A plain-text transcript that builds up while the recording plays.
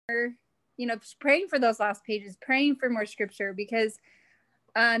praying for those last pages, praying for more scripture, because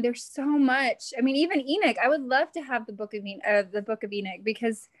there's so much. I mean, even Enoch, I would love to have the book of Enoch,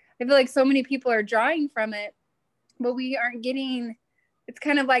 because I feel like so many people are drawing from it, but we aren't getting, it's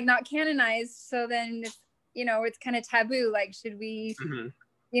kind of like not canonized. So then it's kind of taboo. Like, should we,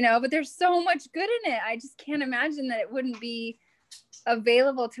 but there's so much good in it. I just can't imagine that it wouldn't be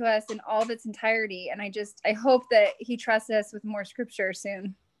available to us in all of its entirety. And I hope that he trusts us with more scripture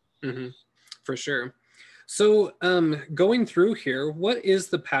soon. For sure. So going through here, what is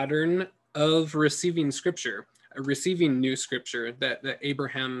the pattern of receiving scripture, receiving new scripture that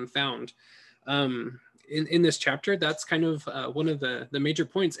Abraham found? In this chapter, that's kind of one of the major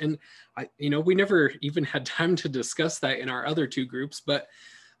points. And, we never even had time to discuss that in our other two groups, but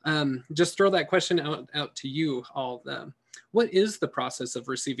just throw that question out to you all. What is the process of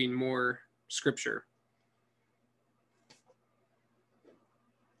receiving more scripture?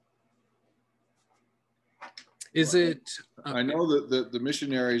 Is it? I know that the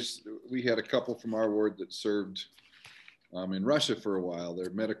missionaries, we had a couple from our ward that served in Russia for a while. They're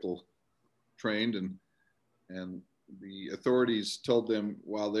medical trained, and the authorities told them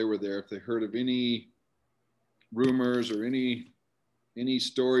while they were there, if they heard of any rumors or any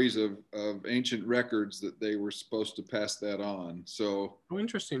stories of ancient records, that they were supposed to pass that on. So,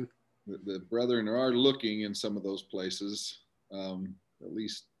 interesting. The brethren are looking in some of those places, at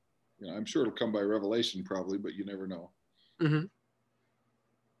least. I'm sure it'll come by revelation probably, but you never know. Yeah,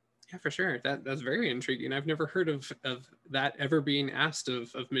 for sure. That's very intriguing. I've never heard of that ever being asked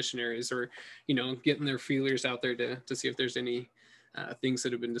of missionaries, or, getting their feelers out there to see if there's any things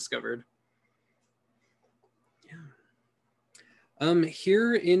that have been discovered. Yeah.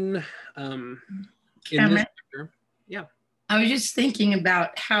 Here in this chapter, yeah. I was just thinking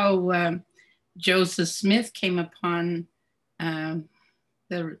about how Joseph Smith came upon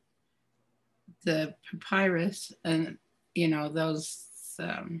the papyrus, and those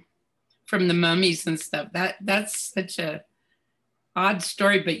from the mummies and stuff. That's such a odd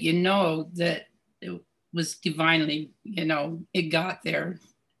story, but that it was divinely, it got there.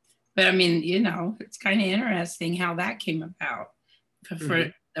 But I mean, it's kind of interesting how that came about,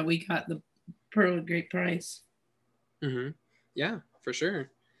 for that we got the pearl of great price. Yeah, for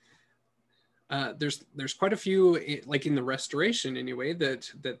sure. There's quite a few, like in the Restoration anyway,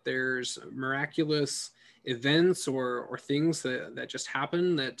 that there's miraculous events or things that just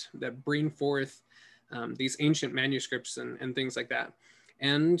happen that bring forth these ancient manuscripts and things like that.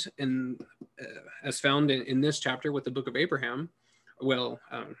 And as found in this chapter with the book of Abraham,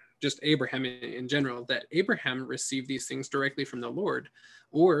 just Abraham in general, that Abraham received these things directly from the Lord,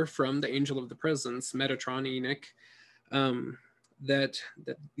 or from the angel of the presence, Metatron, Enoch, that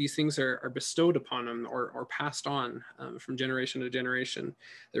these things are bestowed upon him or passed on from generation to generation.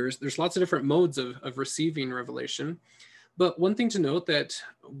 There's lots of different modes of receiving revelation. But one thing to note, that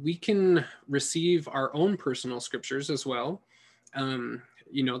we can receive our own personal scriptures as well.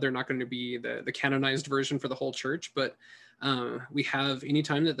 They're not going to be the canonized version for the whole church, but we have,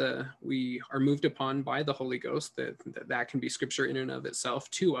 anytime that we are moved upon by the Holy Ghost, that can be scripture in and of itself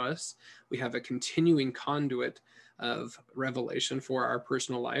to us. We have a continuing conduit of revelation for our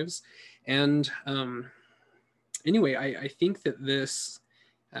personal lives. And anyway, I think that this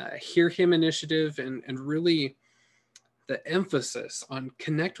Hear Him initiative and really the emphasis on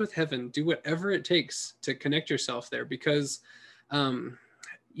connect with heaven, do whatever it takes to connect yourself there, because the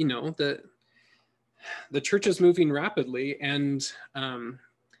church is moving rapidly, and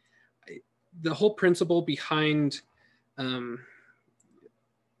the whole principle behind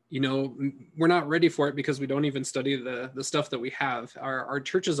we're not ready for it because we don't even study the stuff that we have. Our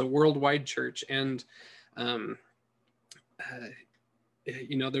church is a worldwide church, and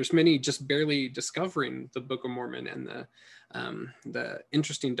there's many just barely discovering the Book of Mormon and the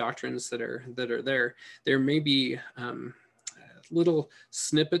interesting doctrines that are there. There may be little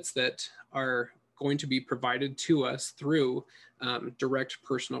snippets that are going to be provided to us through direct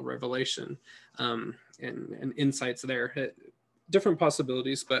personal revelation and insights there. Different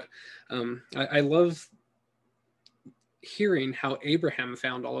possibilities, but I love hearing how Abraham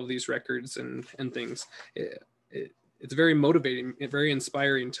found all of these records and things. It's very motivating, very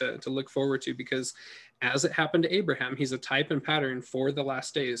inspiring to look forward to, because as it happened to Abraham, he's a type and pattern for the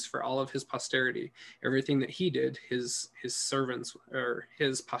last days, for all of his posterity. Everything that he did, his servants or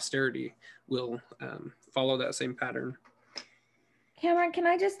his posterity will follow that same pattern. Cameron, can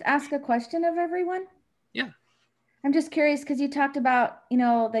I just ask a question of everyone? Yeah. I'm just curious, because you talked about,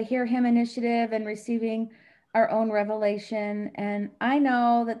 the Hear Him initiative and receiving our own revelation. And I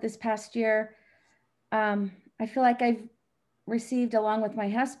know that this past year, I feel like I've received, along with my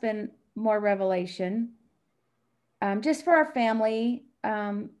husband, more revelation, just for our family,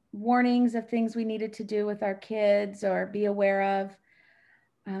 warnings of things we needed to do with our kids or be aware of.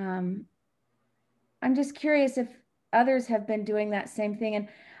 I'm just curious if others have been doing that same thing. And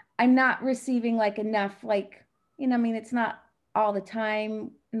I'm not receiving like enough, like, I mean, it's not all the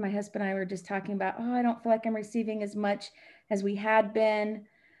time. And my husband and I were just talking about, oh, I don't feel like I'm receiving as much as we had been.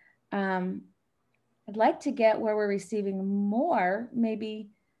 I'd like to get where we're receiving more, maybe,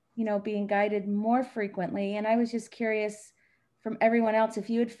 being guided more frequently. And I was just curious from everyone else, if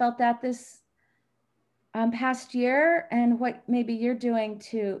you had felt that this past year, and what maybe you're doing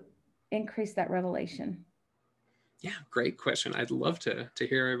to increase that revelation. Yeah, great question. I'd love to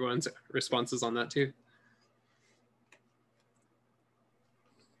hear everyone's responses on that too.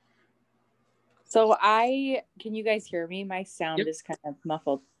 So can you guys hear me? My sound is kind of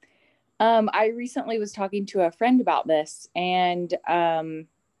muffled. I recently was talking to a friend about this, and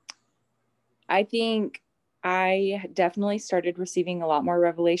I think I definitely started receiving a lot more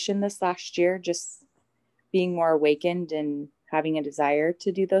revelation this last year, just being more awakened and having a desire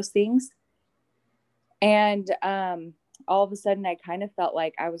to do those things. And all of a sudden, I kind of felt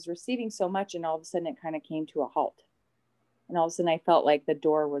like I was receiving so much, and all of a sudden it kind of came to a halt. And all of a sudden I felt like the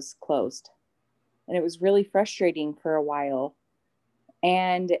door was closed. And it was really frustrating for a while.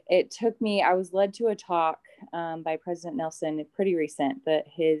 And it took me, I was led to a talk by President Nelson, pretty recent, that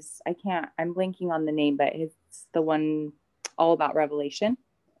I'm blanking on the name, but it's the one all about revelation.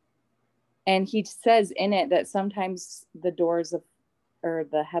 And he says in it that sometimes the doors or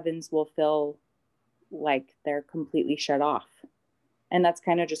the heavens will feel like they're completely shut off. And that's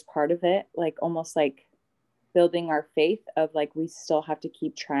kind of just part of it, like almost like building our faith of like, we still have to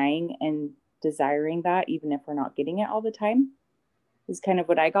keep trying and desiring that, even if we're not getting it all the time, is kind of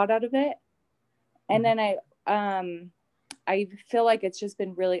what I got out of it. And then I feel like it's just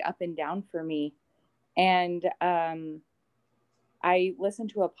been really up and down for me. And I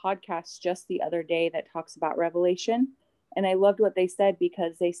listened to a podcast just the other day that talks about revelation. And I loved what they said,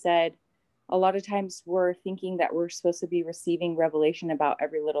 because they said a lot of times we're thinking that we're supposed to be receiving revelation about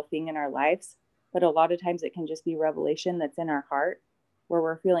every little thing in our lives. But a lot of times it can just be revelation that's in our heart, where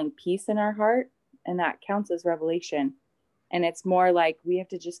we're feeling peace in our heart. And that counts as revelation. And it's more like we have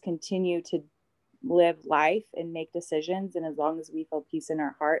to just continue to live life and make decisions. And as long as we feel peace in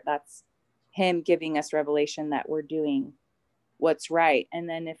our heart, that's him giving us revelation that we're doing what's right. And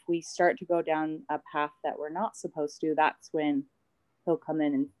then if we start to go down a path that we're not supposed to, that's when he'll come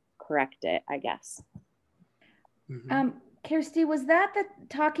in and correct it, I guess. Kirsty, was that the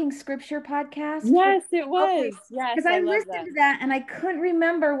Talking Scripture podcast? Yes, it was. Okay. Yes, because I listened to that and I couldn't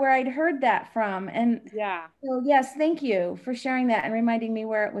remember where I'd heard that from. And yeah. So yes, thank you for sharing that and reminding me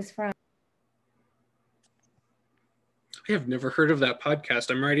where it was from. I have never heard of that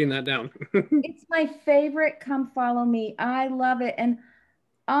podcast. I'm writing that down. It's my favorite. Come follow me. I love it. And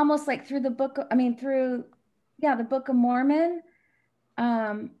almost like through the book, the Book of Mormon,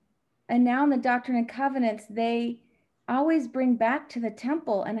 and now in the Doctrine and Covenants, they always bring back to the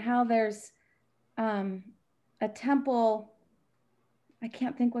temple and how there's a temple, I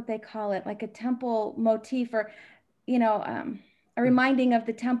can't think what they call it, like a temple motif, or a reminding of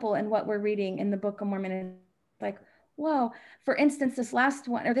the temple and what we're reading in the Book of Mormon. And like, whoa. For instance, this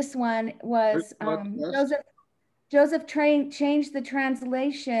one was Joseph changed the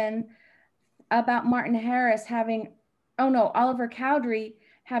translation about Martin Harris Oliver Cowdery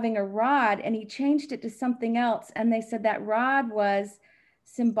having a rod, and he changed it to something else. And they said that rod was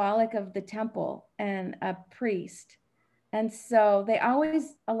symbolic of the temple and a priest. And so they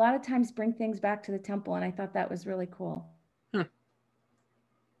always, a lot of times, bring things back to the temple. And I thought that was really cool.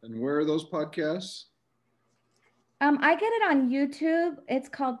 And where are those podcasts? I get it on YouTube. It's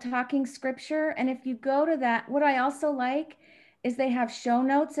called Talking Scripture. And if you go to that, what I also like is they have show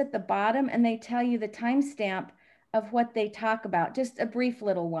notes at the bottom, and they tell you the timestamp of what they talk about, just a brief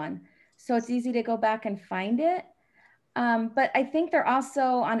little one. So it's easy to go back and find it. But I think they're also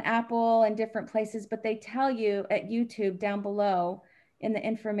on Apple and different places, but they tell you at YouTube down below in the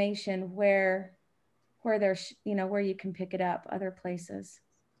information where there's, where you can pick it up, other places.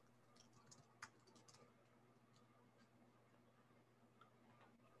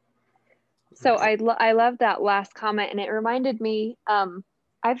 So I love that last comment, and it reminded me,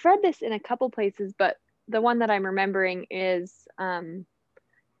 I've read this in a couple places, but the one that I'm remembering is from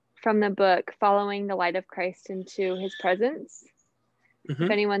the book Following the Light of Christ into His Presence. If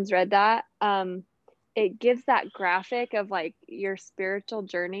anyone's read that, it gives that graphic of like your spiritual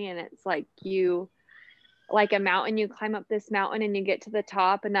journey, and it's like like a mountain, you climb up this mountain and you get to the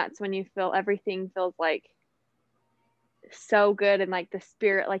top, and that's when you feel everything feels like so good, and like the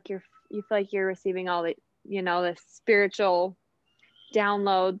spirit, like you feel like you're receiving all the, the spiritual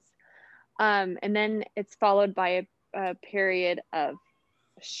downloads. And then it's followed by a period of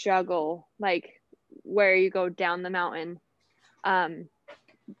struggle, like where you go down the mountain. And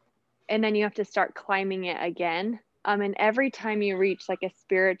then you have to start climbing it again. And every time you reach like a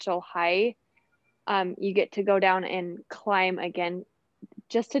spiritual height, you get to go down and climb again,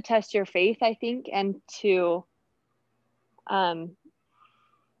 just to test your faith, I think, and to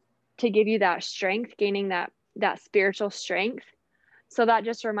give you that strength, gaining that spiritual strength. So that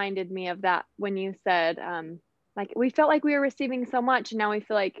just reminded me of that when you said, like we felt like we were receiving so much, and now we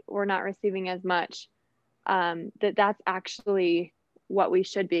feel like we're not receiving as much. That's actually what we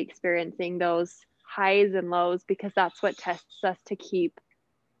should be experiencing, those highs and lows, because that's what tests us to keep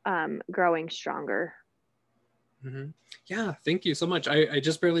growing stronger. Mm-hmm. Yeah, thank you so much. I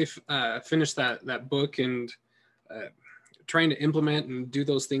just barely finished that book, and trying to implement and do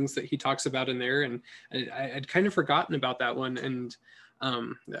those things that he talks about in there. And I'd kind of forgotten about that one, and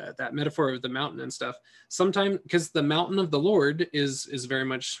that metaphor of the mountain and stuff. Sometimes, because the mountain of the Lord is very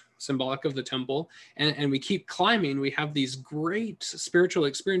much symbolic of the temple, and we keep climbing, we have these great spiritual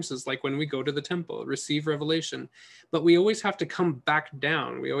experiences, like when we go to the temple, receive revelation, but we always have to come back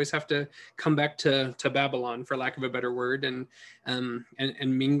down. We always have to come back to Babylon, for lack of a better word, and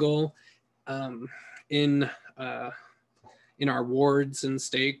mingle in our wards and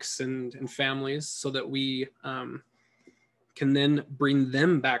stakes and families, so that we can then bring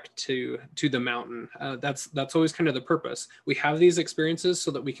them back to the mountain. That's always kind of the purpose. We have these experiences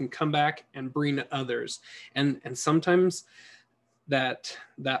so that we can come back and bring others. And sometimes that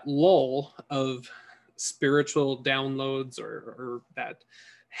lull of spiritual downloads or that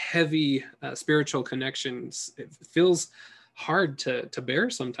heavy spiritual connections, it feels hard to bear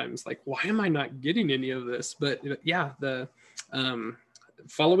sometimes. Like, why am I not getting any of this? But yeah, the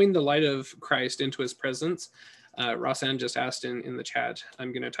following the light of Christ into his presence. Rosanne just asked in the chat.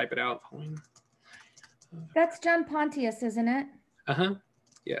 I'm going to type it out. That's John Pontius, isn't it? Uh-huh.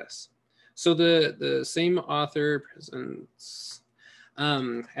 Yes. So the same author presents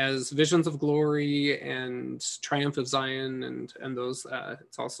as Visions of Glory and Triumph of Zion and those.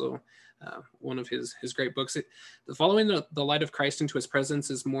 It's also one of his great books. The following the light of Christ into his presence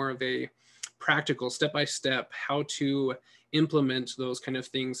is more of a practical, step-by-step, how to implement those kind of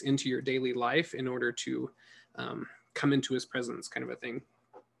things into your daily life in order to come into his presence, kind of a thing.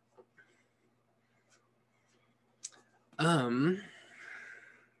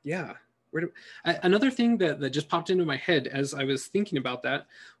 Yeah. Another thing that just popped into my head as I was thinking about that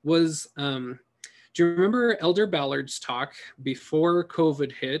was, do you remember Elder Ballard's talk before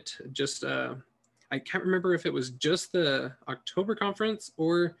COVID hit? Just, I can't remember if it was just the October conference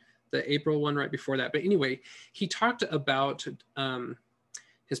or the April one right before that. But anyway, he talked about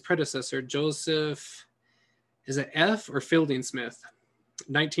his predecessor, Joseph, is it F or Fielding Smith,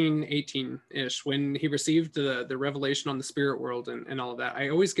 1918-ish, when he received the revelation on the spirit world and all of that. I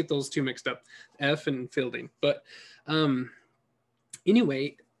always get those two mixed up, F and Fielding. But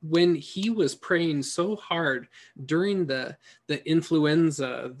anyway, when he was praying so hard during the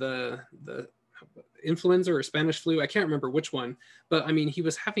influenza, the influenza or Spanish flu, I can't remember which one, but I mean, he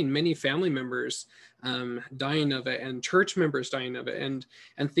was having many family members dying of it, and church members dying of it,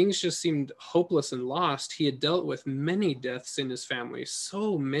 and things just seemed hopeless and lost. He had dealt with many deaths in his family,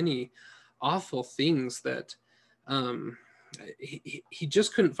 so many awful things that he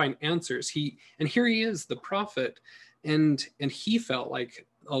just couldn't find answers. And here he is, the prophet, and he felt like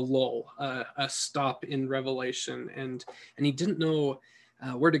a lull, a stop in revelation, and he didn't know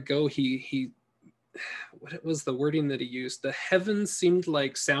where to go. He what was the wording that he used? The heavens seemed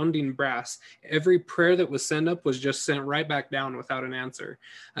like sounding brass. Every prayer that was sent up was just sent right back down without an answer.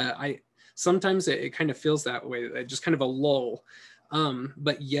 Sometimes it kind of feels that way, just kind of a lull.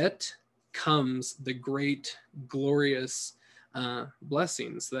 But yet comes the great, glorious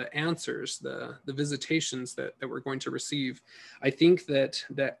blessings, the answers, the visitations that we're going to receive. I think that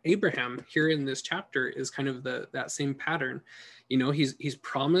Abraham here in this chapter is kind of that same pattern. You know, he's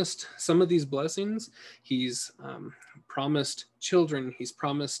promised some of these blessings. He's promised children. He's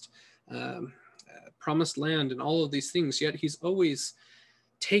promised promised land and all of these things. Yet he's always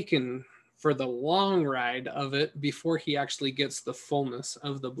taken for the long ride of it before he actually gets the fullness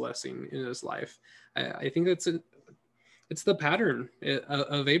of the blessing in his life. I think it's the pattern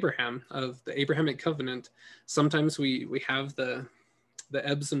of Abraham, of the Abrahamic covenant. Sometimes we have the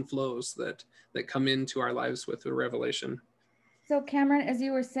ebbs and flows that come into our lives with the revelation. So Cameron, as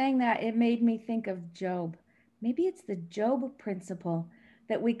you were saying that, it made me think of Job. Maybe it's the Job principle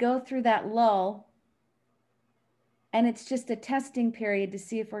that we go through that lull And it's just a testing period to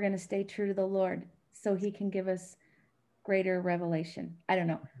see if we're going to stay true to the Lord so he can give us greater revelation. I don't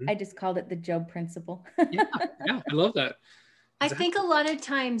know. I just called it the Job principle. Yeah, I love that. I think a lot of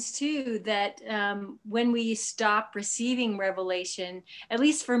times too that when we stop receiving revelation, at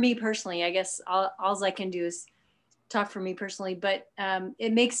least for me personally, I guess all I can do is talk for me personally, but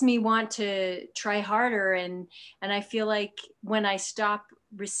it makes me want to try harder. And I feel like when I stop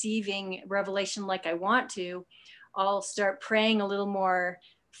receiving revelation like I want to, I'll start praying a little more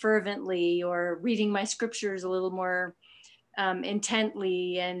fervently or reading my scriptures a little more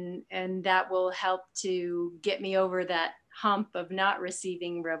intently, and that will help to get me over that hump of not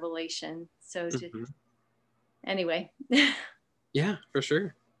receiving revelation. So anyway. Yeah, for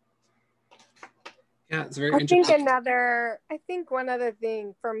sure. Yeah, it's very interesting. I think one other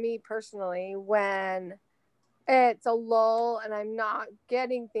thing for me personally, when it's a lull and I'm not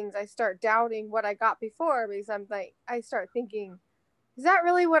getting things, I start doubting what I got before, because I start thinking, is that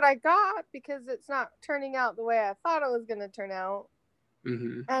really what I got? Because it's not turning out the way I thought it was going to turn out.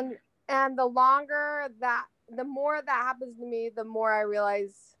 And the more that happens to me, the more I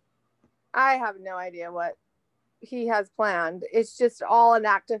realize I have no idea what he has planned. It's just all an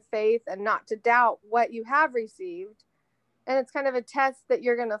act of faith and not to doubt what you have received. And it's kind of a test that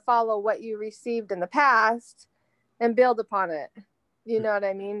you're going to follow what you received in the past and build upon it. You know what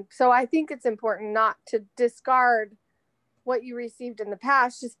I mean? So I think it's important not to discard what you received in the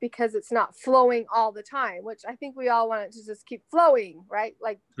past just because it's not flowing all the time, which I think we all want it to just keep flowing, right?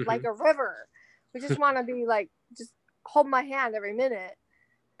 Like a river. We just want to be like, just hold my hand every minute.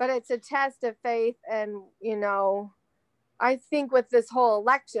 But it's a test of faith. And, I think with this whole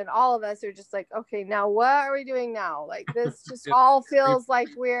election, all of us are just like, okay, now what are we doing now? Like this just all feels like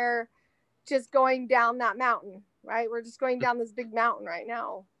we're just going down that mountain, right? We're just going down this big mountain right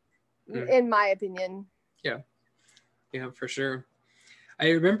now, in my opinion. Yeah, for sure. I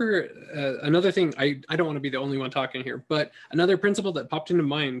remember another thing, I don't want to be the only one talking here, but another principle that popped into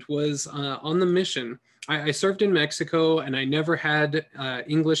mind was on the mission. I served in Mexico and I never had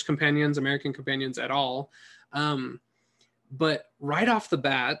English companions, American companions at all. But right off the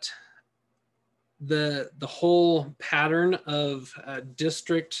bat, the whole pattern of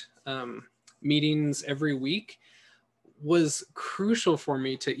district meetings every week was crucial for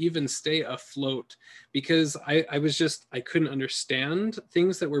me to even stay afloat, because I couldn't understand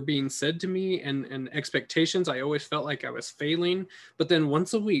things that were being said to me and expectations. I always felt like I was failing. But then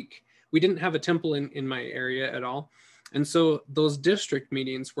once a week, we didn't have a temple in my area at all. And so those district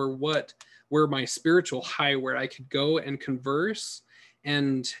meetings were my spiritual high, where I could go and converse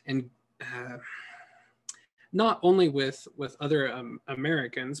and not only with other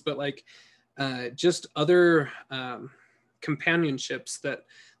Americans, but like just other companionships that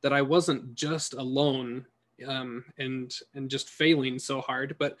I wasn't just alone and just failing so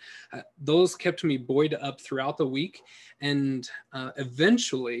hard, but those kept me buoyed up throughout the week. And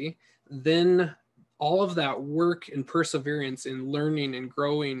eventually then all of that work and perseverance in learning and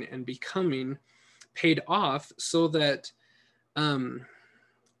growing and becoming paid off, so that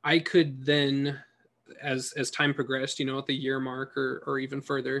I could then, as time progressed, at the year mark or even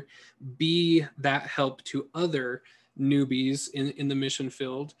further, be that help to other newbies in the mission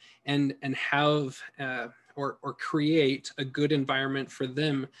field and have or create a good environment for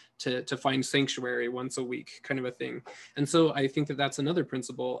them to find sanctuary once a week, kind of a thing. And so I think that that's another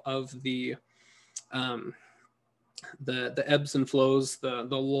principle of the ebbs and flows, the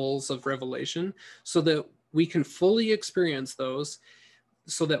lulls of revelation, so that we can fully experience those,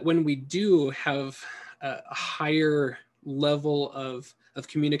 so that when we do have a higher level of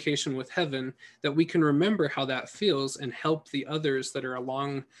communication with heaven, that we can remember how that feels and help the others that are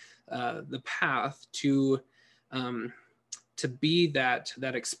along the path to be that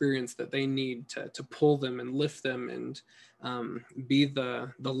experience that they need to pull them and lift them and be the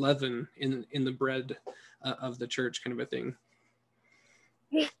leaven in the bread of the church, kind of a thing.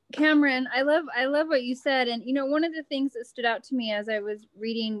 Hey, Cameron, I love what you said. And, one of the things that stood out to me as I was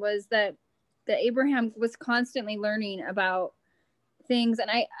reading was that Abraham was constantly learning about things.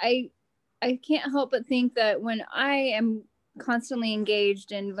 And I can't help but think that when I am constantly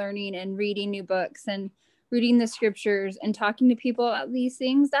engaged in learning and reading new books and reading the scriptures and talking to people about these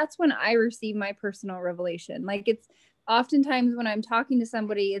things, that's when I receive my personal revelation. Like, it's oftentimes when I'm talking to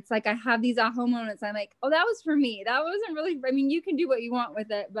somebody, it's like I have these aha moments. I'm like, oh, that was for me. That wasn't really, you can do what you want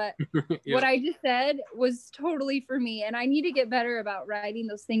with it, but yeah. What I just said was totally for me. And I need to get better about writing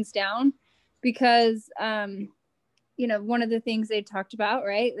those things down, because one of the things they talked about,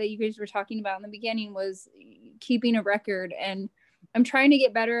 right, that you guys were talking about in the beginning, was keeping a record. And I'm trying to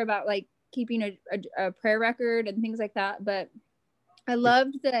get better about like keeping a prayer record and things like that. But I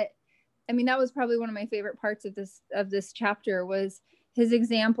loved that. I mean, that was probably one of my favorite parts of this chapter, was his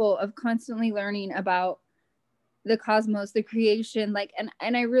example of constantly learning about the cosmos, the creation. Like,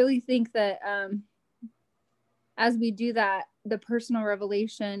 and I really think that as we do that, the personal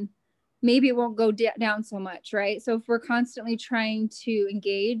revelation, maybe it won't go down so much, right? So if we're constantly trying to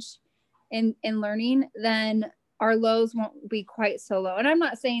engage in learning, then our lows won't be quite so low. And I'm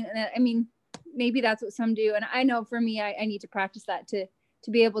not saying that, I mean, maybe that's what some do. And I know for me, I need to practice that to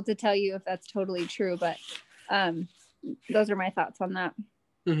be able to tell you if that's totally true. But those are my thoughts on that.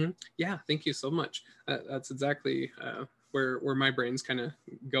 Mm-hmm. Yeah, thank you so much. That's exactly where my brain's kind of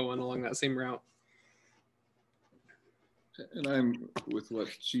going along that same route. And I'm with what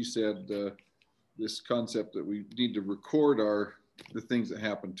she said, this concept that we need to record the things that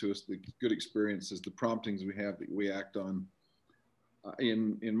happen to us, the good experiences, the promptings we have that we act on.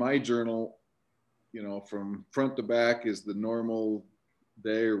 In my journal, you know, from front to back is the normal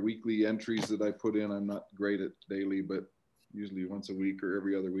day or weekly entries that I put in. I'm not great at daily, but usually once a week or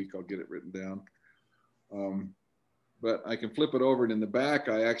every other week, I'll get it written down. But I can flip it over, and in the back,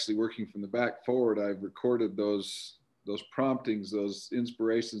 I actually, working from the back forward, I've recorded those promptings, those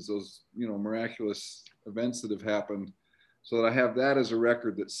inspirations, those, you know, miraculous events that have happened, so that I have that as a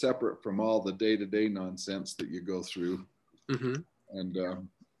record that's separate from all the day-to-day nonsense that you go through. Mm-hmm. And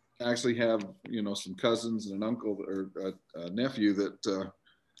I actually have, you know, some cousins and an uncle or a nephew that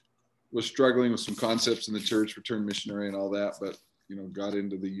was struggling with some concepts in the church, returned missionary and all that, but, you know, got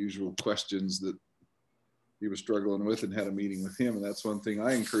into the usual questions that he was struggling with, and had a meeting with him. And that's one thing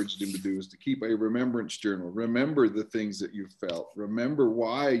I encouraged him to do, is to keep a remembrance journal. Remember the things that you felt. Remember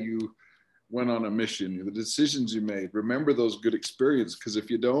why you went on a mission, the decisions you made. Remember those good experiences, because if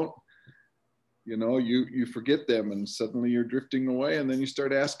you don't, you know, you forget them, and suddenly you're drifting away, and then you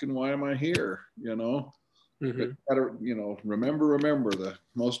start asking, why am I here? You know, mm-hmm. But, you know, remember the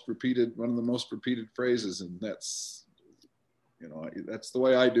most repeated, one of the most repeated phrases. And that's, you know, that's the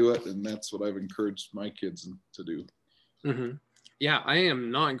way I do it, and that's what I've encouraged my kids to do. Mm-hmm. Yeah, I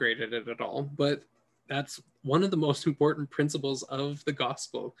am not great at it at all, but that's one of the most important principles of the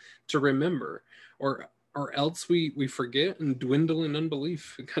gospel, to remember, or else we forget and dwindle in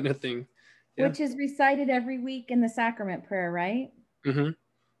unbelief, kind of thing. Yeah. Which is recited every week in the sacrament prayer, right? Mm-hmm.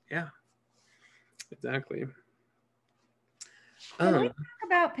 Yeah, exactly. Can we talk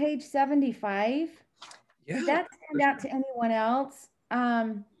about page 75? Yeah. Did that stand out to anyone else?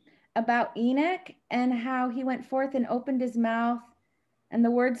 About Enoch and how he went forth and opened his mouth, and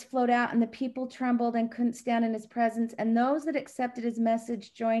the words flowed out, and the people trembled and couldn't stand in his presence. And those that accepted his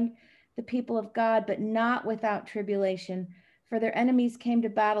message joined the people of God, but not without tribulation, for their enemies came to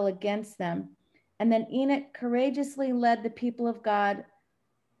battle against them. And then Enoch courageously led the people of God,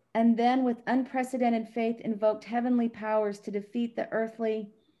 and then with unprecedented faith invoked heavenly powers to defeat the earthly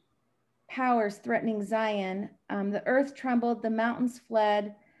powers threatening Zion. The earth trembled, the mountains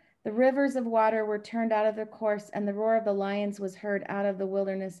fled, the rivers of water were turned out of their course, and the roar of the lions was heard out of the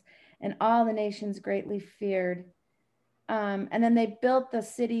wilderness, and all the nations greatly feared. And then they built the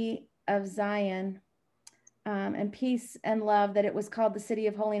city of Zion, and peace and love, that it was called the city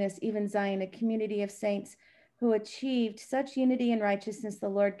of holiness, even Zion, a community of saints who achieved such unity and righteousness. The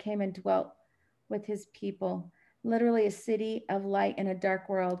Lord came and dwelt with his people, literally a city of light in a dark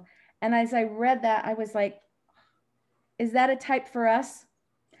world. And as I read that, I was like, is that a type for us?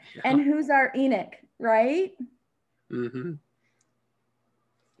 Yeah. And who's our Enoch, right? Mm-hmm.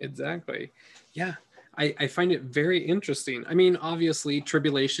 Exactly. Yeah. I find it very interesting. I mean, obviously,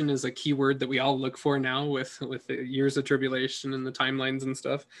 tribulation is a key word that we all look for now with the years of tribulation and the timelines and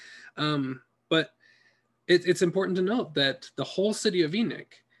stuff. But it's important to note that the whole city of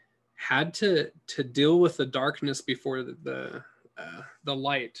Enoch had to deal with the darkness before the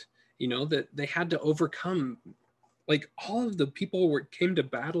light. You know, that they had to overcome, like, all of the people came to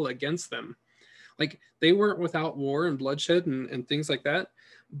battle against them. Like, they weren't without war and bloodshed and things like that,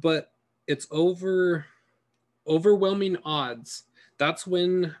 but it's overwhelming odds. That's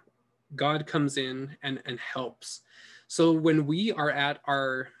when God comes in and helps. So when we are at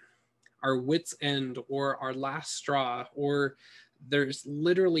our wit's end, or our last straw, or there's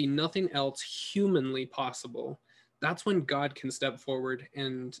literally nothing else humanly possible, that's when God can step forward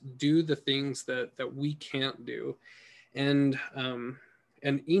and do the things that we can't do. And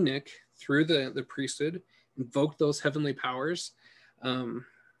Enoch, through the priesthood, invoked those heavenly powers.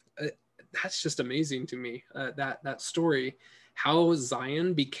 That's just amazing to me, that story, how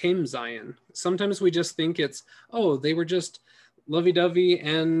Zion became Zion. Sometimes we just think it's, oh, they were just lovey-dovey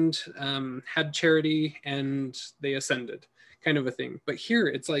and had charity and they ascended, kind of a thing. But here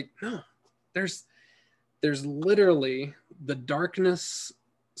it's like, no, there's literally the darkness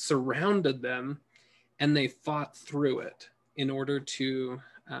surrounded them, and they fought through it in order to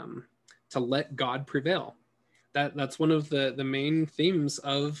let God prevail. That's one of the main themes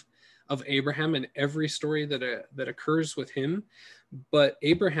of Abraham and every story that occurs with him. But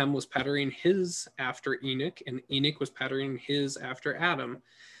Abraham was patterning his after Enoch, and Enoch was patterning his after Adam.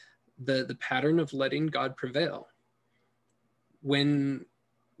 The pattern of letting God prevail. When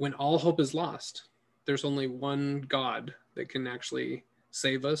all hope is lost, there's only one God that can actually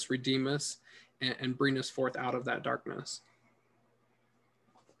save us, redeem us, and bring us forth out of that darkness.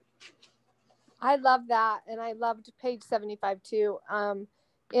 I love that. And I loved page 75 too.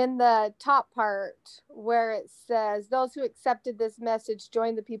 In the top part where it says, those who accepted this message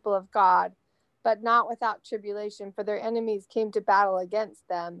joined the people of God, but not without tribulation, for their enemies came to battle against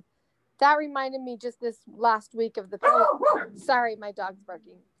them. That reminded me just this last week of the pillow. Sorry, my dog's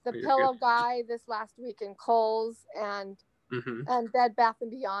barking. The pillow guy this last week in Kohl's and Bed Bath &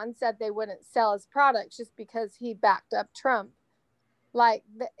 Beyond said they wouldn't sell his products just because he backed up Trump. Like,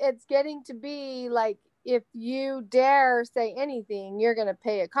 it's getting to be like, if you dare say anything, you're going to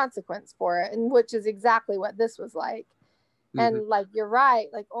pay a consequence for it. And which is exactly what this was like. And like, you're right.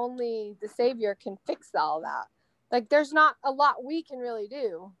 Like, only the Savior can fix all that. Like, there's not a lot we can really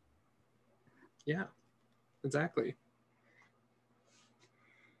do. Yeah, exactly.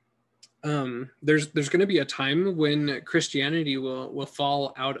 There's going to be a time when Christianity will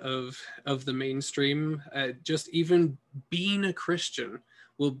fall out of the mainstream. Just even being a Christian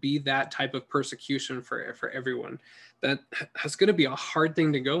will be that type of persecution for everyone. That's going to be a hard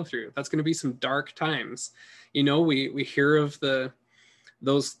thing to go through. That's going to be some dark times. You know, we hear of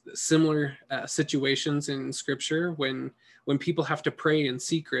those similar situations in Scripture when people have to pray in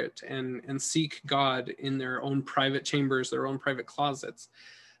secret and seek God in their own private chambers, their own private closets.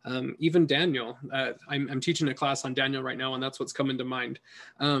 Even Daniel, I'm teaching a class on Daniel right now, and that's what's coming to mind.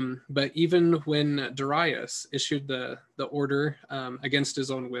 But even when Darius issued the order against his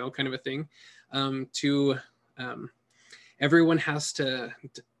own will, kind of a thing, everyone has to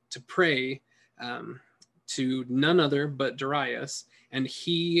pray to none other but Darius, and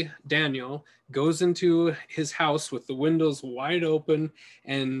he, Daniel, goes into his house with the windows wide open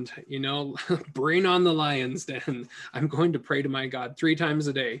and, you know, bring on the lion's den. I'm going to pray to my God 3 times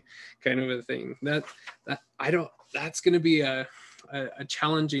a day, kind of a thing. That's going to be a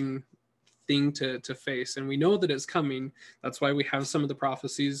challenging thing to face. And we know that it's coming. That's why we have some of the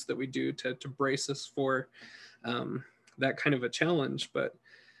prophecies that we do to brace us for that kind of a challenge. But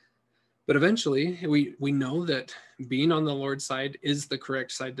eventually we know that being on the Lord's side is the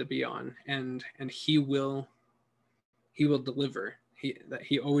correct side to be on, and he will deliver.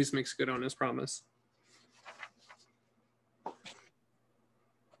 He always makes good on his promise.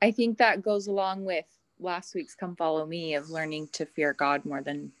 I think that goes along with last week's Come Follow Me of learning to fear God more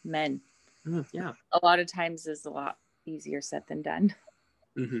than men. Yeah. A lot of times is a lot easier said than done.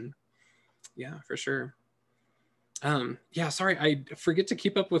 Yeah, for sure. Yeah, sorry, I forget to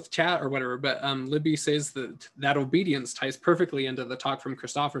keep up with chat or whatever, but Libby says that obedience ties perfectly into the talk from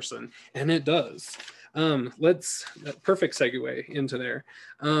Christofferson, and it does. Perfect segue into there.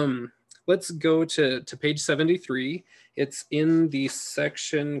 Let's go to page 73. It's in the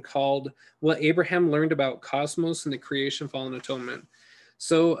section called What Abraham Learned About Cosmos and the Creation, Fall, and Atonement.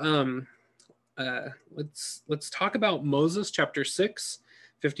 So let's talk about Moses chapter 6,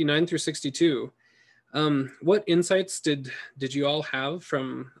 59 through 62. What insights did you all have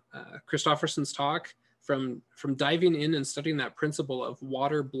from Christofferson's talk, from diving in and studying that principle of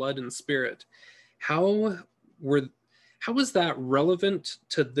water, blood, and spirit? How is that relevant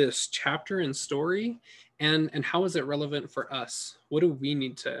to this chapter and story, and how is it relevant for us? What do we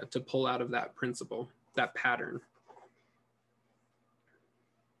need to pull out of that principle, that pattern?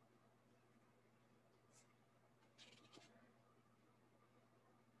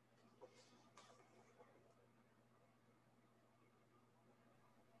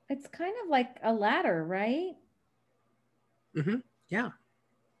 It's kind of like a ladder, right? Yeah.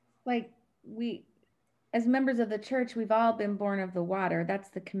 Like we, as members of the church, we've all been born of the water. That's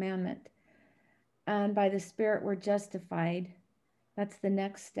the commandment. And by the Spirit, we're justified. That's the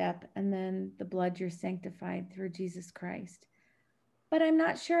next step. And then the blood, you're sanctified through Jesus Christ. But I'm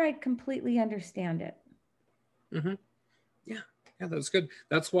not sure I completely understand it. Yeah, that was good.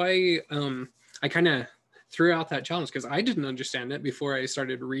 That's why I kind of threw out that challenge, because I didn't understand it before I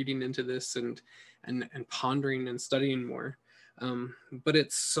started reading into this and pondering and studying more. But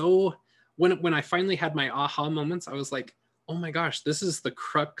it's so, when I finally had my aha moments, I was like, oh my gosh, this is the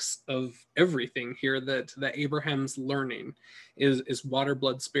crux of everything here that Abraham's learning is water,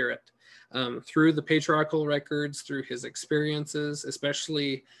 blood, spirit. Through the patriarchal records, through his experiences,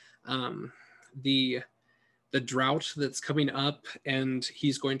 especially the drought that's coming up, and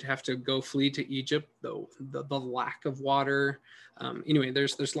he's going to have to go flee to Egypt, the lack of water. Anyway,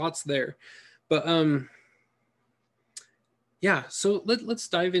 there's lots there. But yeah, so let's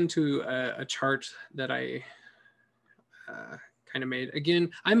dive into a chart that I kind of made. Again,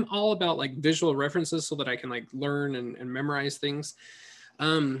 I'm all about like visual references so that I can like learn and memorize things.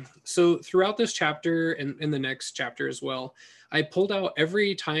 So throughout this chapter and in the next chapter as well, I pulled out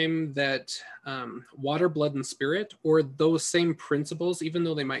every time that water, blood, and spirit, or those same principles, even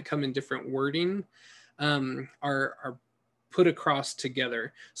though they might come in different wording, are put across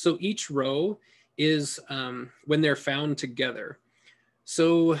together. So each row is when they're found together.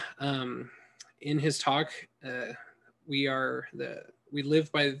 So in his talk, we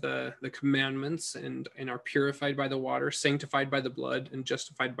live by the commandments and are purified by the water, sanctified by the blood, and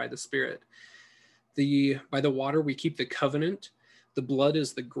justified by the spirit. By the water, we keep the covenant. The blood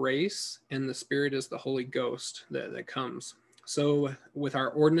is the grace, and the spirit is the Holy Ghost that comes. So with our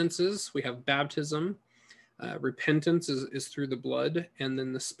ordinances, we have baptism. Repentance is through the blood, and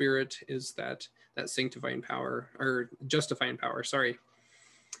then the spirit is that sanctifying power, or justifying power, sorry.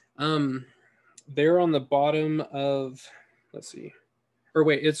 There on the bottom of, let's see, or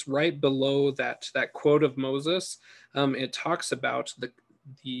wait, it's right below that quote of Moses. It talks about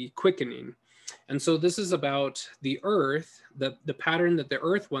the quickening. And so this is about the earth, the pattern that the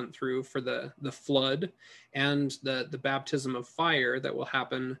earth went through for the flood and the baptism of fire that will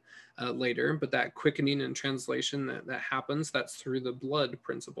happen later. But that quickening and translation that happens, that's through the blood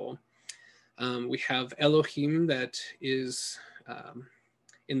principle. We have Elohim, that is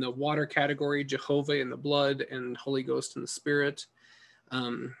in the water category, Jehovah in the blood, and Holy Ghost in the spirit.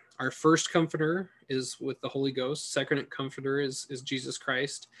 Our first comforter is with the Holy Ghost. Second comforter is Jesus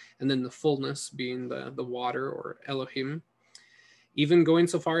Christ. And then the fullness being the water, or Elohim. Even going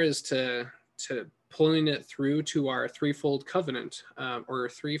so far as to pulling it through to our threefold covenant, or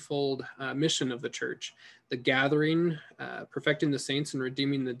threefold mission of the church. The gathering, perfecting the saints, and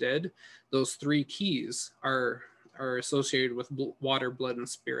redeeming the dead. Those three keys are associated with water, blood, and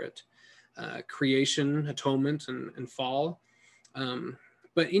spirit. Creation, atonement, and fall.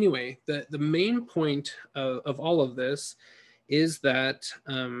 But anyway, the main point of all of this is that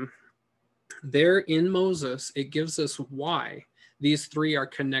there in Moses, it gives us why these three are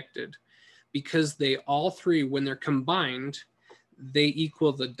connected. Because they all three, when they're combined, they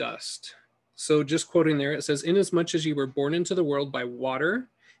equal the dust. So just quoting there, it says, "Inasmuch as you were born into the world by water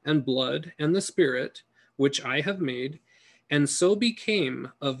and blood and the spirit, which I have made, and so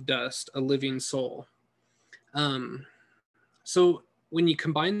became of dust a living soul." So when you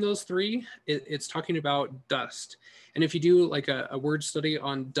combine those three, it's talking about dust. And if you do like a word study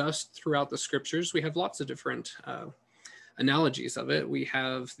on dust throughout the scriptures, we have lots of different analogies of it. We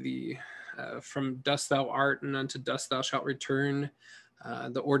have from dust thou art, and unto dust thou shalt return.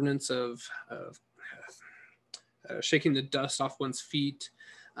 The ordinance of shaking the dust off one's feet.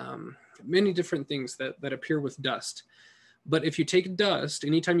 Many different things that appear with dust. But if you take dust,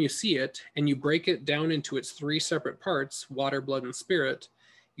 anytime you see it, and you break it down into its three separate parts, water, blood, and spirit,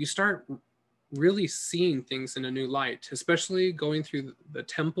 you start really seeing things in a new light, especially going through the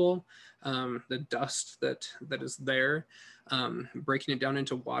temple, the dust that is there, breaking it down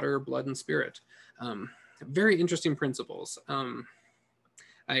into water, blood, and spirit. Very interesting principles.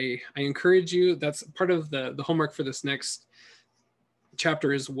 I encourage you, that's part of the homework for this next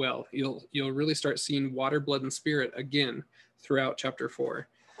chapter as well. You'll really start seeing water, blood, and spirit again throughout chapter 4,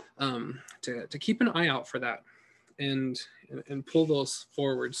 to keep an eye out for that and pull those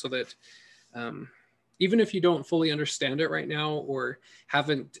forward, so that even if you don't fully understand it right now, or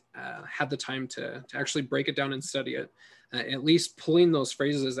haven't had the time to actually break it down and study it, at least pulling those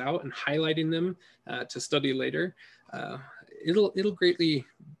phrases out and highlighting them to study later, it'll greatly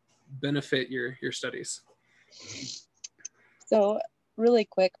benefit your studies. So really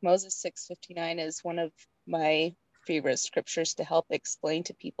quick, Moses 6:59 is one of my favorite scriptures to help explain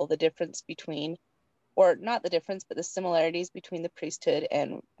to people the difference between, or not the difference, but the similarities between the priesthood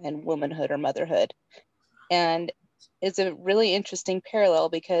and womanhood or motherhood. And it's a really interesting parallel,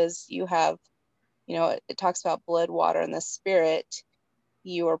 because you have, it talks about blood, water, and the spirit.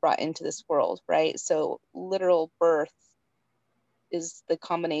 You are brought into this world, right? So literal birth is the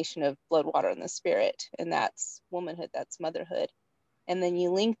combination of blood, water, and the spirit. And that's womanhood, that's motherhood. And then you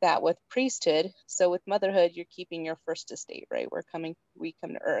link that with priesthood. So with motherhood, you're keeping your first estate, right? We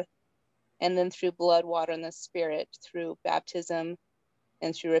come to earth. and then through blood, water, and the Spirit, through baptism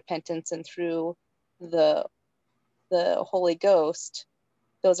and through repentance and through the Holy Ghost.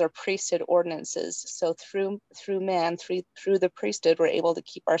 Those are priesthood ordinances. So through man, through the priesthood, we're able to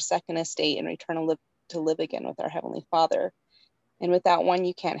keep our second estate and return to live again with our Heavenly Father. And without one,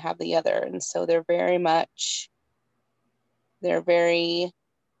 you can't have the other. And so they're very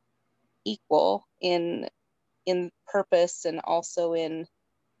equal in purpose, and also in,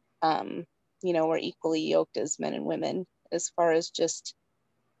 we're equally yoked as men and women, as far as just,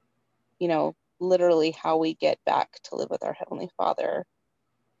 literally how we get back to live with our Heavenly Father,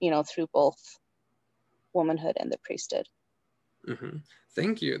 through both womanhood and the priesthood. Mm-hmm.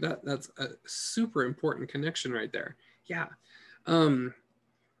 Thank you. That's a super important connection right there. Yeah.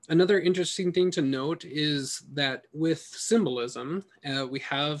 Another interesting thing to note is that with symbolism, we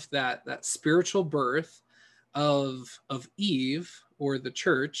have that spiritual birth of Eve, or the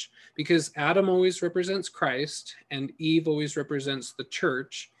church, because Adam always represents Christ and Eve always represents the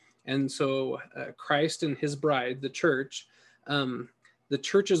church. And so Christ and his bride, the church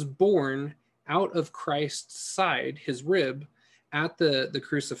is born out of Christ's side, his rib, at the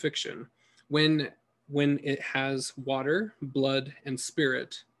crucifixion, when it has water, blood, and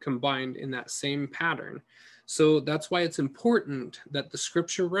spirit combined in that same pattern. So that's why it's important that the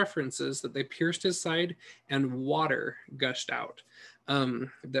scripture references that they pierced his side and water gushed out,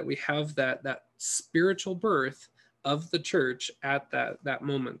 that we have that spiritual birth of the church at that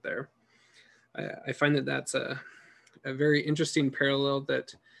moment there. I find that that's a very interesting parallel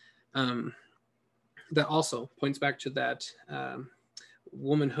that that also points back to that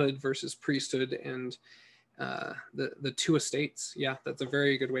womanhood versus priesthood and the two estates. Yeah, that's a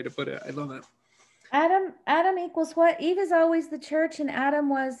very good way to put it. I love it. Adam equals what? Eve is always the church and Adam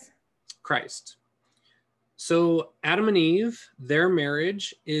was Christ. So Adam and Eve, their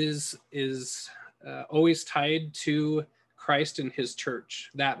marriage is always tied to Christ and his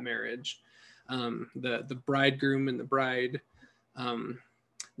church, that marriage. The bridegroom and the bride.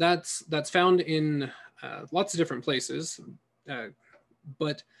 That's found in lots of different places.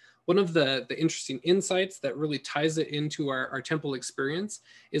 But one of the interesting insights that really ties it into our temple experience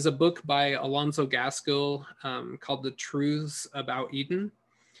is a book by Alonzo Gaskell called The Truths About Eden.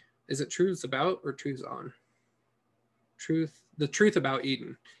 Is it Truths About or Truths On? The Truth About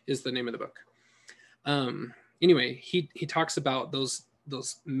Eden is the name of the book. Anyway, he talks about those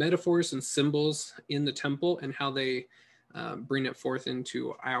metaphors and symbols in the temple and how they bring it forth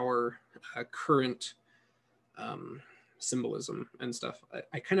into our current symbolism and stuff.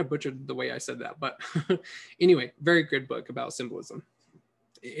 I kind of butchered the way I said that, but anyway, very good book about symbolism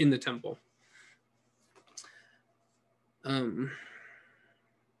in the temple.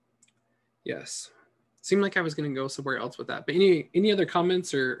 Yes, seemed like I was going to go somewhere else with that, but any other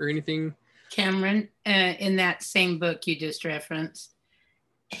comments or anything? Cameron, in that same book you just referenced,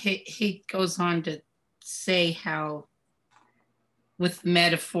 he goes on to say how, with the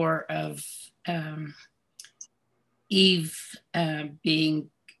metaphor of Eve being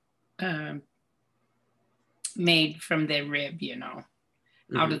made from the rib,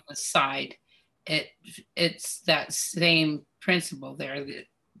 out of the side, it's that same principle there,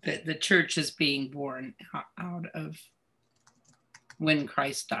 that the church is being born out of when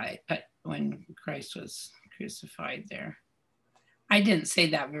Christ died, when Christ was crucified there. I didn't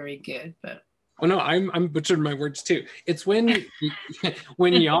say that very good, but. Oh no, I'm butchering my words too. It's when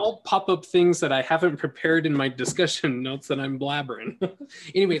y'all pop up things that I haven't prepared in my discussion notes that I'm blabbering.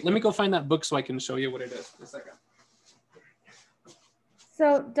 Anyway, let me go find that book so I can show you what it is. A second.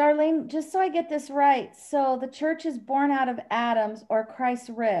 So, Darlene, just so I get this right, so the church is born out of Adam's or Christ's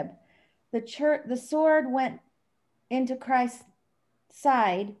rib. The sword went into Christ's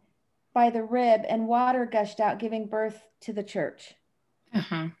side by the rib, and water gushed out, giving birth to the church.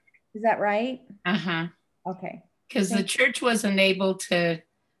 Uh-huh. Is that right? Uh-huh. Okay. Because the church wasn't able to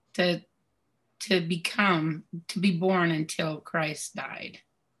be born until Christ died.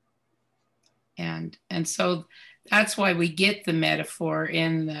 And so that's why we get the metaphor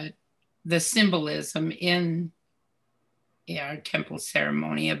in the symbolism in our temple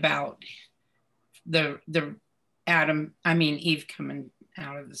ceremony about the Eve coming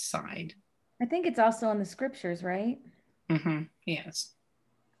out of the side. I think it's also in the scriptures, right? Mm-hmm. Yes.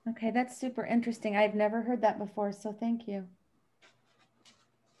 Okay, that's super interesting. I've never heard that before, so thank you.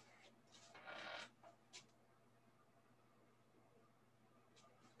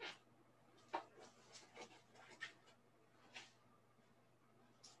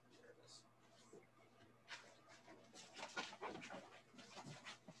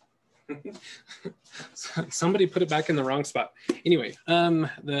 Somebody put it back in the wrong spot. Anyway,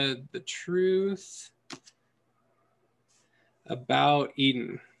 the truth about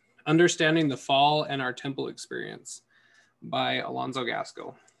Eden, Understanding the Fall and Our Temple Experience by Alonzo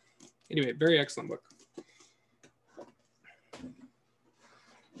Gaskell. Anyway, very excellent book.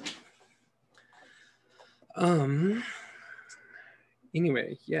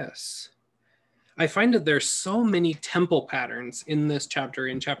 Anyway, yes. I find that there's so many temple patterns in this chapter,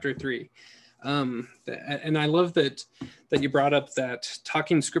 in chapter 3. And I love that you brought up that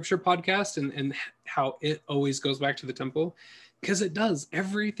Talking Scripture podcast and how it always goes back to the temple, because it does.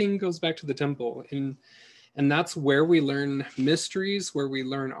 Everything goes back to the temple. And that's where we learn mysteries, where we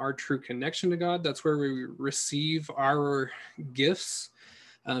learn our true connection to God. That's where we receive our gifts.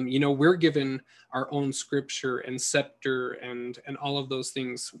 We're given our own scripture and scepter and all of those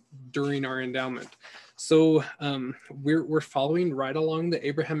things during our endowment. So we're following right along the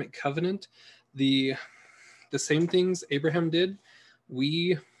Abrahamic covenant. The same things Abraham did,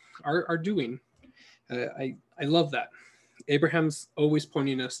 we are doing. I love that. Abraham's always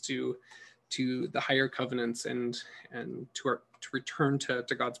pointing us to the higher covenants and to return to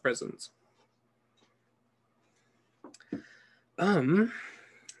God's presence.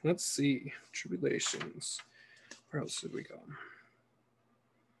 Let's see, tribulations. Where else did we go?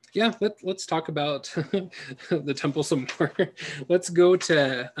 Yeah, let's talk about the temple some more. Let's go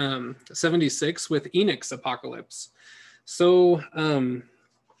to 76 with Enoch's apocalypse. So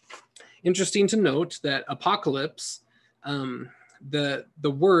interesting to note that apocalypse, the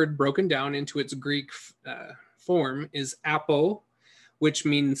word broken down into its Greek form is apo, which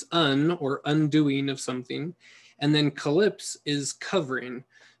means or undoing of something. And then calypse is covering.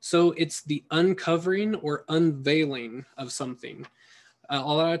 So it's the uncovering or unveiling of something. A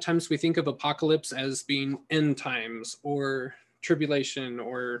lot of times we think of apocalypse as being end times or tribulation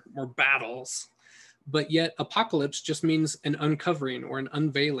or battles, but yet apocalypse just means an uncovering or an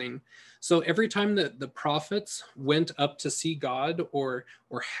unveiling. So every time that the prophets went up to see God or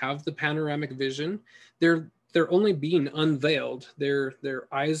have the panoramic vision, they're only being unveiled. Their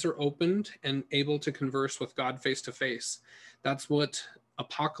eyes are opened and able to converse with God face to face. That's what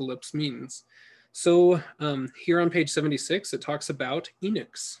apocalypse means. So here on page 76, it talks about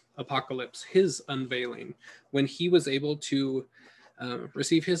Enoch's apocalypse, his unveiling, when he was able to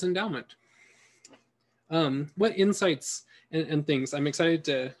receive his endowment. What insights and things?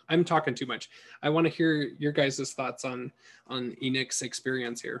 I'm talking too much. I want to hear your guys' thoughts on Enoch's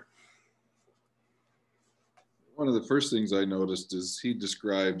experience here. One of the first things I noticed is he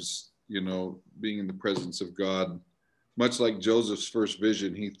describes, being in the presence of God. Much like Joseph's first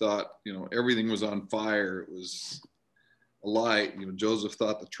vision, he thought, everything was on fire. It was alight. Joseph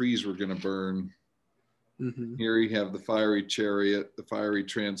thought the trees were going to burn. Mm-hmm. Here you have the fiery chariot, the fiery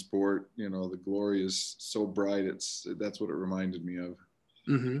transport. The glory is so bright. That's what it reminded me of.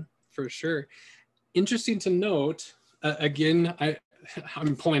 Mm-hmm. For sure. Interesting to note, again,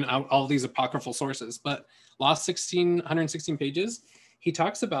 I'm pulling out all these apocryphal sources, but Lost 116 pages, he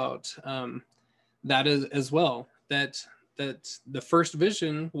talks about that as well. That the first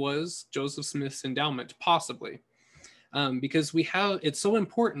vision was Joseph Smith's endowment, possibly, because it's so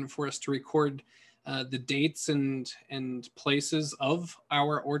important for us to record the dates and places of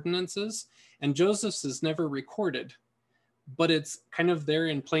our ordinances, and Joseph's is never recorded, but it's kind of there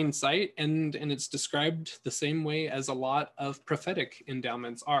in plain sight, and it's described the same way as a lot of prophetic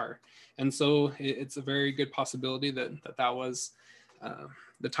endowments are, and so it's a very good possibility that was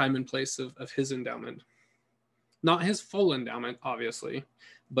the time and place of his endowment. Not his full endowment, obviously,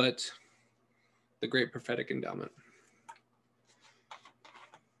 but the great prophetic endowment.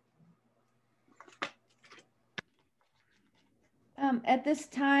 At this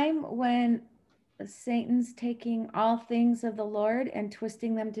time, when Satan's taking all things of the Lord and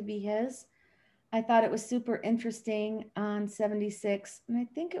twisting them to be his, I thought it was super interesting on 76, and I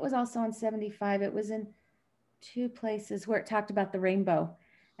think it was also on 75. It was in two places where it talked about the rainbow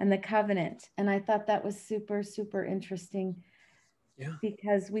and the covenant. And I thought that was super, super interesting. Yeah.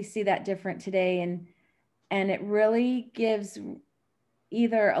 Because we see that different today. And it really gives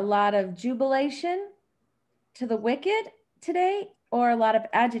either a lot of jubilation to the wicked today or a lot of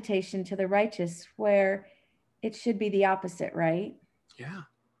agitation to the righteous, where it should be the opposite, right? Yeah.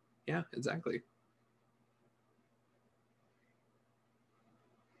 Yeah, exactly.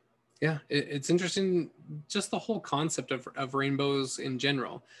 Yeah, it's interesting, just the whole concept of rainbows in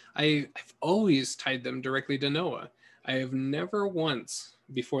general. I've always tied them directly to Noah. I have never once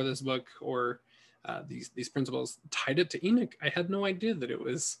before this book or these principles tied it to Enoch. I had no idea that it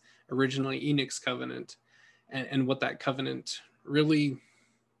was originally Enoch's covenant and what that covenant really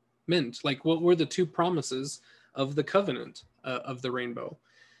meant. Like, what were the two promises of the covenant of the rainbow?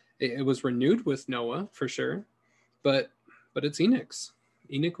 It was renewed with Noah for sure, but it's Enoch's.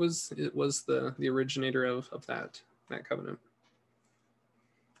 Enoch was the originator of that covenant.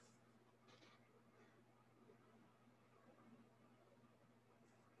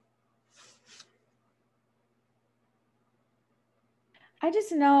 I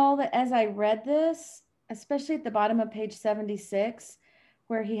just know that as I read this, especially at the bottom of page 76,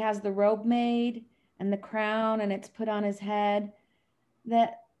 where he has the robe made and the crown and it's put on his head,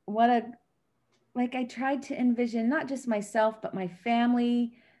 that like I tried to envision not just myself, but my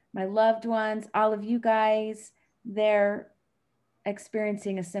family, my loved ones, all of you guys, they're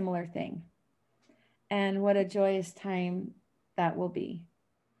experiencing a similar thing. And what a joyous time that will be.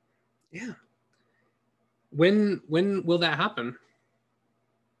 Yeah. When will that happen?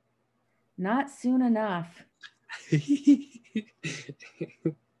 Not soon enough.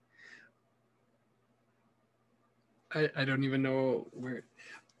 I don't even know where.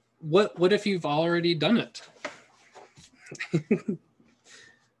 What if you've already done it?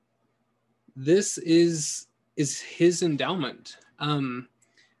 This is his endowment. I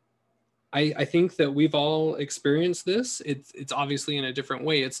think that we've all experienced this. It's obviously in a different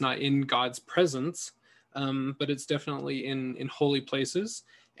way. It's not in God's presence, but it's definitely in holy places,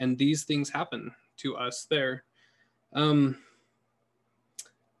 and these things happen to us there.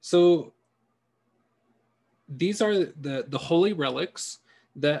 So these are the holy relics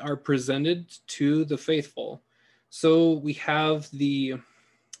that are presented to the faithful. So we have we're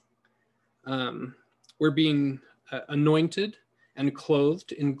being anointed and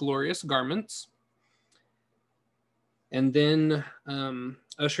clothed in glorious garments, and then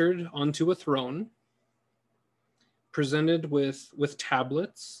ushered onto a throne, presented with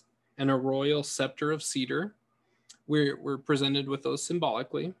tablets and a royal scepter of cedar. We're presented with those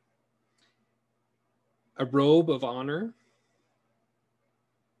symbolically. A robe of honor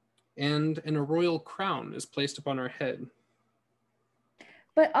and a royal crown is placed upon our head.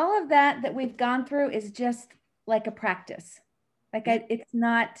 But all of that we've gone through is just like a practice. Like it's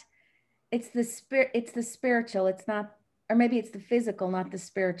not, it's the spiritual, it's not, or maybe it's the physical, not the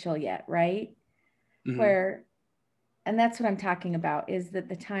spiritual yet, right? Mm-hmm. And that's what I'm talking about, is that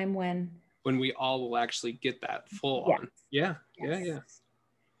the time when we all will actually get that full on. Yeah.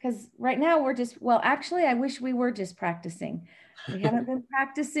 Because right now we're just, well, actually, I wish we were just practicing. We haven't been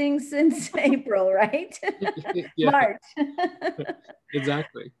practicing since April, right? March.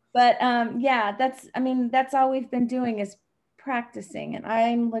 Exactly. But that's all we've been doing is practicing. And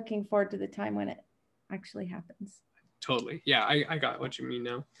I'm looking forward to the time when it actually happens. Totally. Yeah, I got what you mean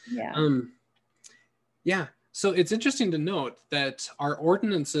now. Yeah. Yeah. So it's interesting to note that our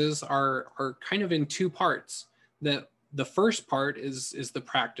ordinances are kind of in two parts. That the first part is the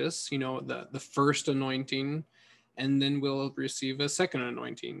practice, the first anointing, and then we'll receive a second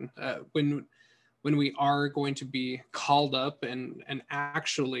anointing when we are going to be called up and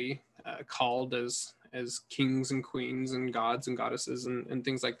actually called as kings and queens and gods and goddesses and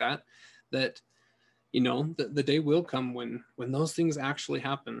things like that. That the day will come when those things actually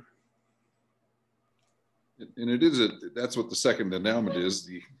happen. And that's what the second endowment is.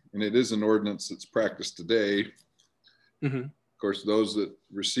 And it is an ordinance that's practiced today. Mm-hmm. Of course, those that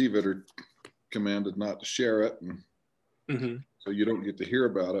receive it are commanded not to share it, and mm-hmm. so you don't get to hear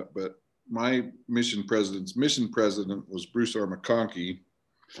about it. But my mission president was Bruce R. McConkie.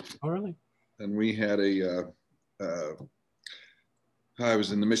 Oh, really? And we had I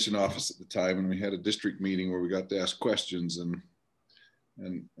was in the mission office at the time, and we had a district meeting where we got to ask questions, and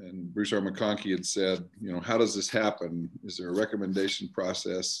Bruce R. McConkie had said, how does this happen? Is there a recommendation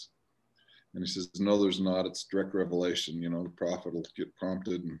process? And he says, no, there's not. It's direct revelation. The prophet will get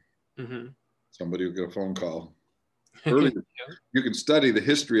prompted and mm-hmm. somebody will get a phone call. Earlier, you can study the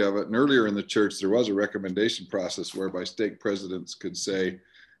history of it. And earlier in the church, there was a recommendation process whereby stake presidents could say,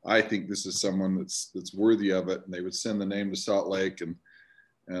 I think this is someone that's worthy of it. And they would send the name to Salt Lake,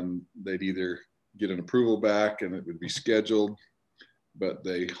 and they'd either get an approval back and it would be scheduled, but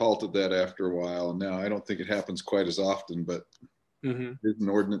they halted that after a while. And now I don't think it happens quite as often, but mm-hmm. there's an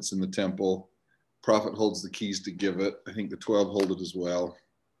ordinance in the temple. Prophet holds the keys to give it. I think the 12 hold it as well.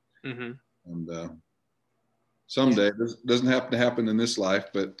 Mm-hmm. And someday, this doesn't happen to happen in this life,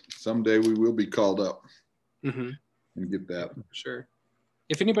 but someday we will be called up mm-hmm. and get that. Sure.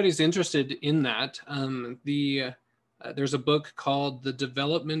 If anybody's interested in that, there's a book called The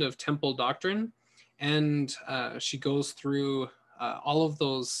Development of Temple Doctrine, and she goes through all of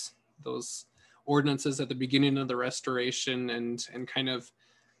those ordinances at the beginning of the Restoration and kind of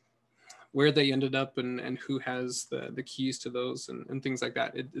where they ended up and who has the keys to those and things like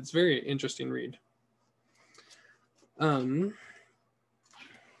that. It's very interesting read.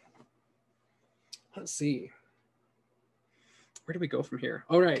 Let's see. Where do we go from here?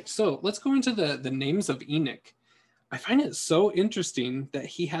 All right, so let's go into the names of Enoch. I find it so interesting that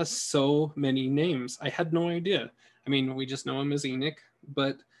he has so many names. I had no idea. I mean, we just know him as Enoch,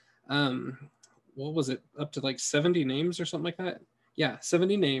 but what was it? Up to like 70 names or something like that? Yeah,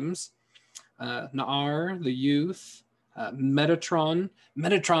 70 names. Naar, the youth, Metatron.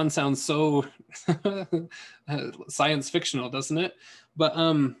 Metatron sounds so science fictional, doesn't it? But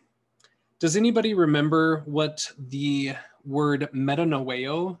does anybody remember what the word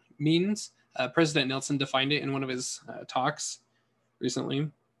metanoeo means? President Nelson defined it in one of his talks recently.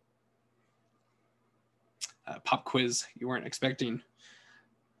 Pop quiz you weren't expecting.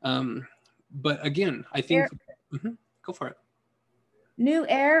 But again, I think, go for it. New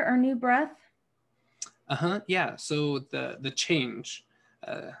air or new breath? Yeah, so the change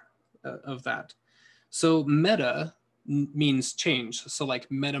of that. So meta means change. So like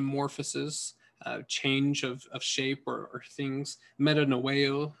metamorphosis, change of shape or things.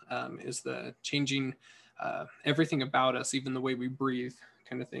 Metanoeo is the changing everything about us, even the way we breathe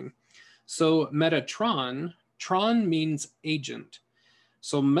kind of thing. So Metatron, Tron means agent.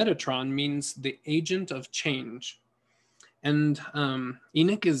 So Metatron means the agent of change. And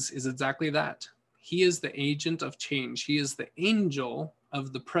Enoch is exactly that. He is the agent of change. He is the angel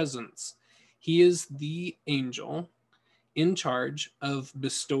of the presence. He is the angel in charge of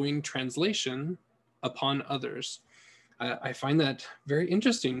bestowing translation upon others. I find that very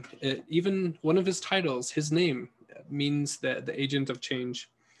interesting. Even one of his titles, his name, means the agent of change.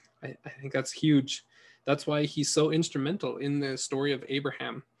 I think that's huge. That's why he's so instrumental in the story of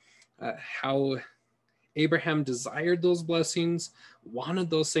Abraham, how Abraham desired those blessings, wanted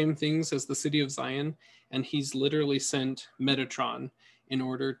those same things as the city of Zion, and he's literally sent Metatron in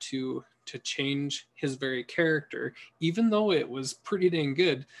order to change his very character, even though it was pretty dang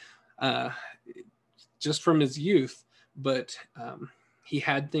good just from his youth. But he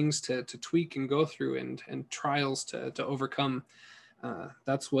had things to tweak and go through and trials to overcome.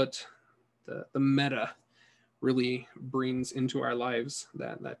 That's what the meta really brings into our lives,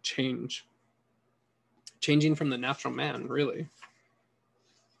 that change. Changing from the natural man, really.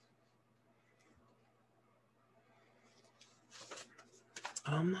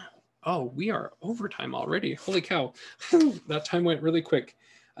 Oh, we are overtime already. Holy cow. That time went really quick.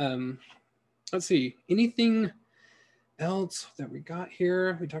 Let's see, anything else that we got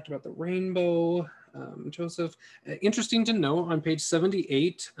here? We talked about the rainbow, Joseph. Interesting to know on page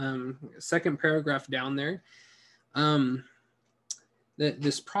 78, second paragraph down there,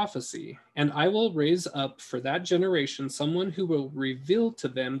 this prophecy, and I will raise up for that generation someone who will reveal to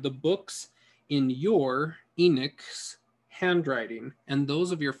them the books in your, Enoch's, handwriting and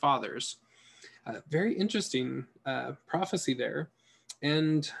those of your fathers. Very interesting prophecy there,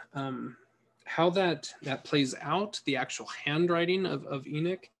 and how that plays out, the actual handwriting of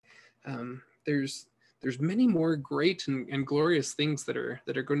Enoch. There's many more great and glorious things that are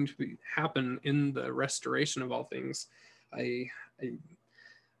going to happen in the restoration of all things.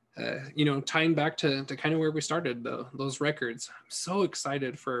 Tying back to kind of where we started, those records, I'm so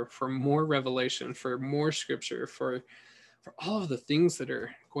excited for more revelation, for more scripture, for all of the things that are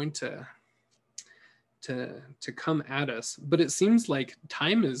going to come at us. But it seems like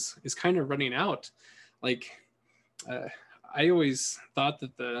time is kind of running out. Like I always thought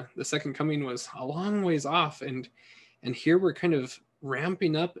that the second coming was a long ways off, and here we're kind of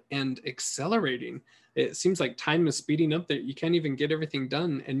ramping up and accelerating. It seems like time is speeding up, that you can't even get everything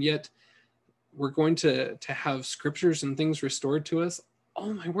done, and yet we're going to have scriptures and things restored to us.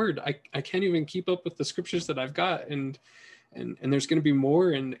 Oh my word, I can't even keep up with the scriptures that I've got, and there's going to be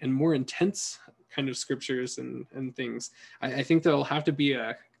more and more intense kind of scriptures and things. I think there'll have to be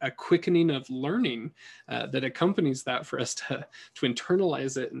a quickening of learning that accompanies that for us to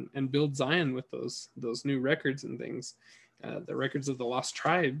internalize it and build Zion with those new records and things. The records of the lost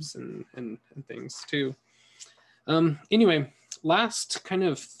tribes and things too. Anyway, last kind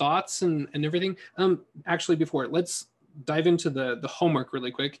of thoughts and everything. Actually, before, let's dive into the homework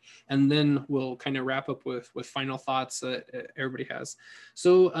really quick, and then we'll kind of wrap up with final thoughts that everybody has.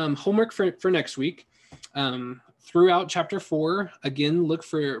 So homework for next week. Throughout chapter 4, again, look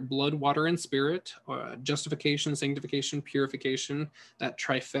for blood, water, and spirit, justification, sanctification, purification, that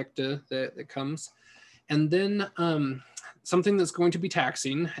trifecta that comes. And then something that's going to be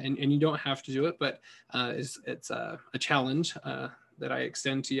taxing, and you don't have to do it, but it's a challenge that I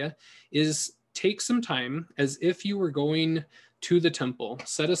extend to you, is take some time, as if you were going to the temple.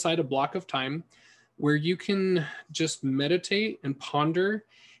 Set aside a block of time where you can just meditate and ponder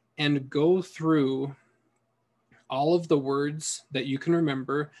and go through all of the words that you can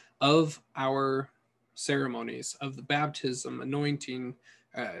remember of our ceremonies, of the baptism, anointing,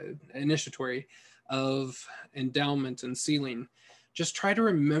 initiatory, of endowment and sealing. Just try to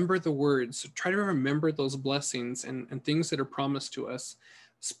remember the words, try to remember those blessings and things that are promised to us,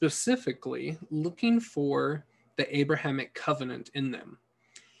 specifically looking for the Abrahamic covenant in them.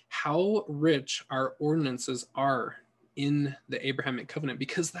 How rich our ordinances are in the Abrahamic covenant,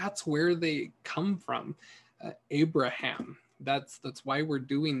 because that's where they come from. Abraham. That's why we're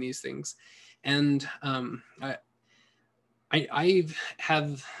doing these things. And I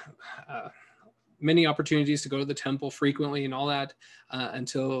have many opportunities to go to the temple frequently and all that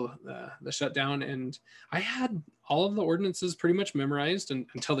until the shutdown. And I had all of the ordinances pretty much memorized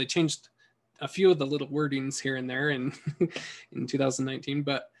until they changed a few of the little wordings here and there in 2019.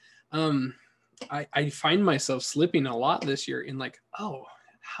 But I find myself slipping a lot this year in like, oh,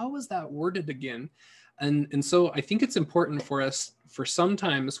 how was that worded again? And so I think it's important for us, for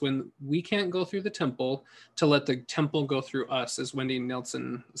sometimes when we can't go through the temple, to let the temple go through us, as Wendy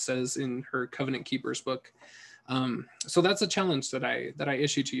Nelson says in her Covenant Keepers book. So that's a challenge that I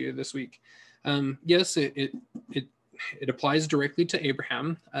issue to you this week. Yes, it applies directly to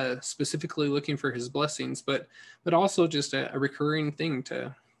Abraham, specifically looking for his blessings, but also just a recurring thing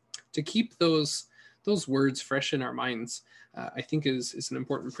to keep those words fresh in our minds. I think is an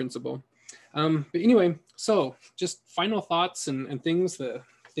important principle. But anyway, so just final thoughts and things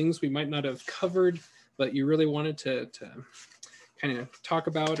we might not have covered, but you really wanted to kind of talk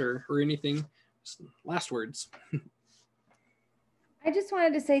about or anything. Just last words. I just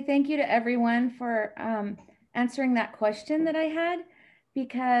wanted to say thank you to everyone for answering that question that I had,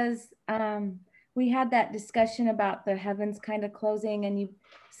 because we had that discussion about the heavens kind of closing, and you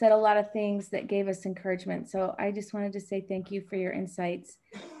said a lot of things that gave us encouragement. So I just wanted to say thank you for your insights.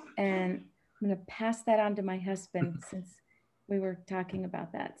 And I'm going to pass that on to my husband since we were talking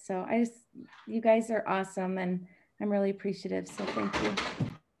about that. So you guys are awesome, and I'm really appreciative. So thank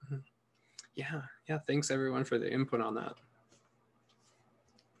you. Yeah. Thanks everyone for the input on that.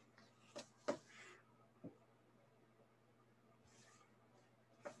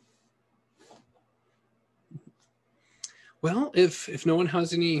 Well, if no one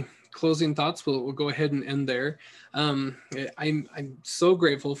has any closing thoughts, we'll go ahead and end there. I'm so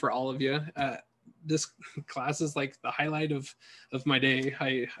grateful for all of you. This class is like the highlight of my day.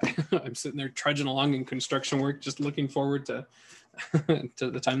 I'm sitting there trudging along in construction work, just looking forward to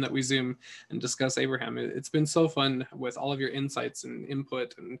to the time that we Zoom and discuss Abraham. It's been so fun with all of your insights and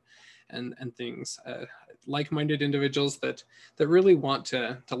input and things. Like-minded individuals that really want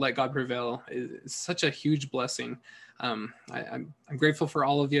to let God prevail is such a huge blessing. I'm grateful for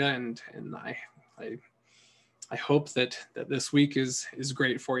all of you, and I hope that this week is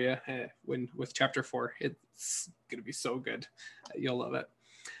great for you. With chapter 4, it's going to be so good. You'll love it.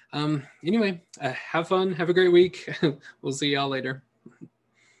 Anyway, have fun. Have a great week. We'll see y'all later.